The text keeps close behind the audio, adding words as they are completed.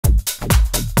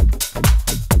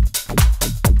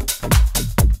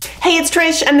it's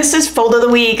Trish, and this is Fold of the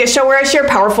Week, a show where I share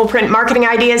powerful print marketing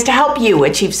ideas to help you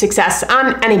achieve success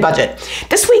on any budget.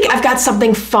 This week, I've got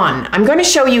something fun. I'm going to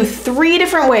show you 3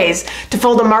 different ways to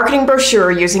fold a marketing brochure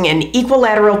using an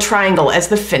equilateral triangle as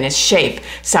the finished shape.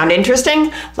 Sound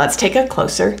interesting? Let's take a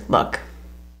closer look.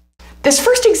 This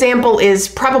first example is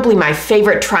probably my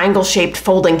favorite triangle-shaped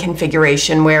folding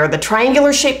configuration where the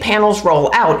triangular-shaped panels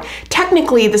roll out.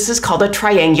 Technically, this is called a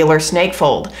triangular snake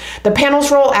fold. The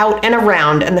panels roll out and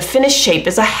around, and the finished shape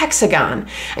is a hexagon.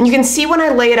 And you can see when I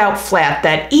lay it out flat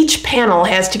that each panel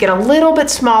has to get a little bit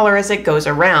smaller as it goes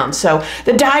around. So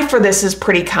the die for this is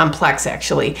pretty complex,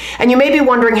 actually. And you may be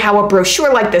wondering how a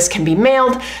brochure like this can be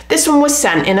mailed. This one was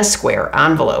sent in a square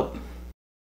envelope.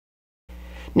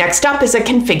 Next up is a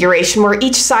configuration where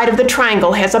each side of the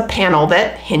triangle has a panel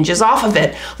that hinges off of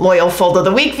it. Loyal Fold of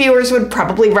the Week viewers would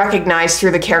probably recognize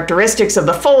through the characteristics of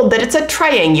the fold that it's a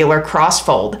triangular cross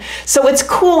fold. So it's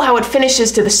cool how it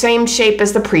finishes to the same shape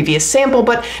as the previous sample,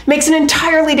 but makes an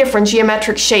entirely different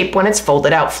geometric shape when it's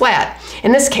folded out flat.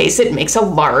 In this case, it makes a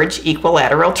large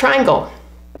equilateral triangle.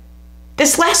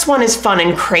 This last one is fun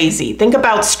and crazy. Think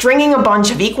about stringing a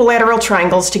bunch of equilateral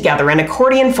triangles together and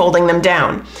accordion folding them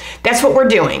down. That's what we're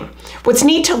doing. What's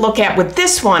neat to look at with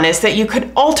this one is that you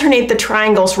could alternate the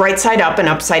triangles right side up and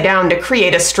upside down to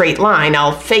create a straight line.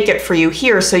 I'll fake it for you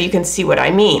here so you can see what I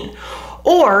mean.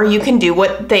 Or you can do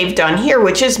what they've done here,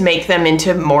 which is make them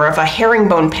into more of a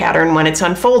herringbone pattern when it's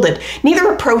unfolded.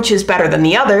 Neither approach is better than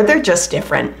the other, they're just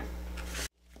different.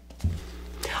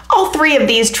 All 3 of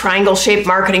these triangle-shaped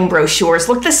marketing brochures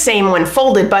look the same when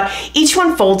folded, but each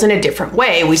one folds in a different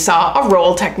way. We saw a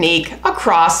roll technique, a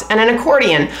cross, and an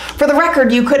accordion. For the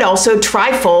record, you could also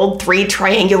tri-fold 3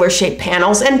 triangular-shaped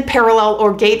panels and parallel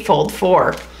or gatefold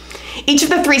 4. Each of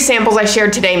the 3 samples I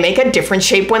shared today make a different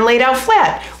shape when laid out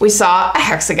flat. We saw a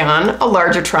hexagon, a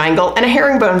larger triangle, and a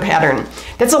herringbone pattern.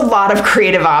 That's a lot of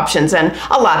creative options and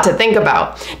a lot to think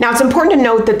about. Now, it's important to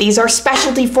note that these are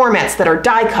specialty formats that are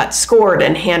die cut, scored,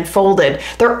 and hand folded.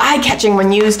 They're eye-catching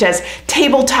when used as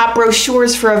tabletop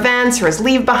brochures for events or as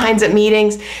leave-behinds at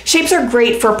meetings. Shapes are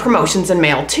great for promotions and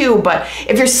mail too, but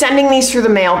if you're sending these through the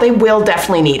mail, they will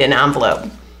definitely need an envelope.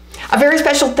 A very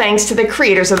special thanks to the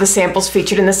creators of the samples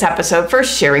featured in this episode for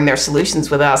sharing their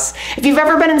solutions with us. If you've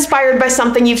ever been inspired by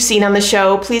something you've seen on the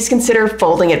show, please consider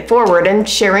folding it forward and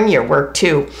sharing your work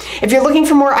too. If you're looking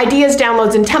for more ideas,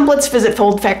 downloads, and templates, visit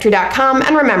Foldfactory.com,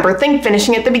 and remember, think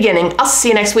finishing at the beginning. I'll see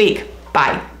you next week.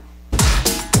 Bye.